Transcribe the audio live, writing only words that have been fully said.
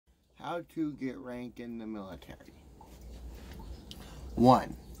How to get rank in the military.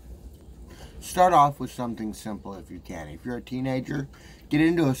 1. Start off with something simple if you can. If you're a teenager, get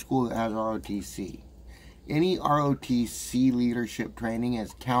into a school that has ROTC. Any ROTC leadership training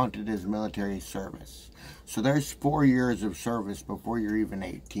is counted as military service. So there's 4 years of service before you're even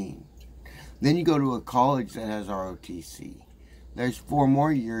 18. Then you go to a college that has ROTC. There's 4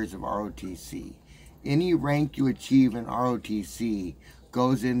 more years of ROTC. Any rank you achieve in ROTC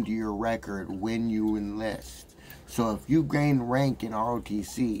goes into your record when you enlist. So if you gain rank in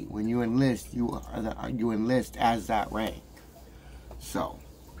ROTC, when you enlist, you enlist as that rank. So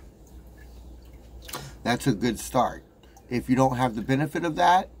that's a good start. If you don't have the benefit of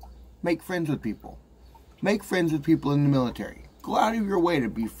that, make friends with people. Make friends with people in the military. Go out of your way to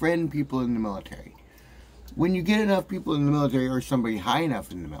befriend people in the military. When you get enough people in the military, or somebody high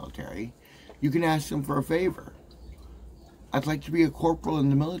enough in the military, you can ask them for a favor. I'd like to be a corporal in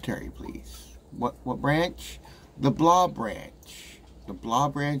the military, please. What branch? The blah branch. The blah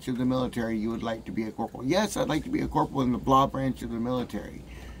branch of the military, you would like to be a corporal. Yes, I'd like to be a corporal in the blah branch of the military.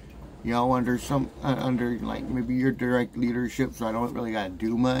 You know, under like maybe your direct leadership, so I don't really got to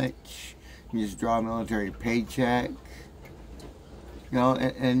do much. You just draw a military paycheck. You know,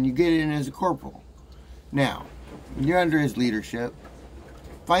 and you get in as a corporal. Now, you're under his leadership.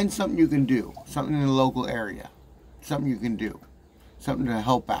 Find something you can do. Something in the local area. Something you can do. Something to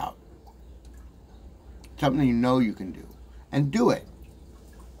help out. Something you know you can do. And do it.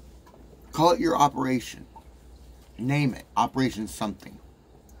 Call it your operation. Name it. Operation something.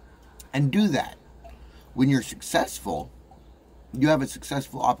 And do that. When you're successful, you have a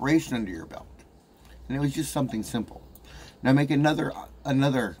successful operation under your belt. And it was just something simple. Now make another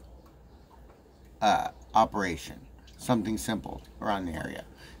operation. Something simple around the area.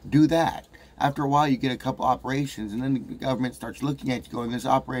 Do that. After a while, you get a couple operations, and then the government starts looking at you, going, "This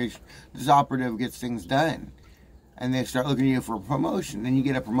operative gets things done," and they start looking at you for a promotion. Then you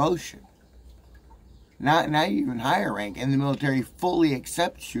get a promotion. Now you even higher rank, and the military fully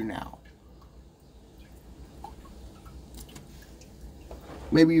accepts you now.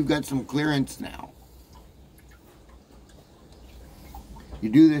 Maybe you've got some clearance now. You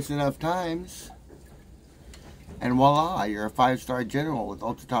do this enough times, and voila, you're a 5-star general with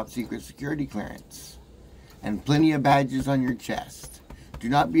ultra top secret security clearance and plenty of badges on your chest. Do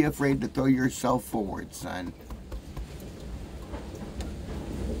not be afraid to throw yourself forward, son.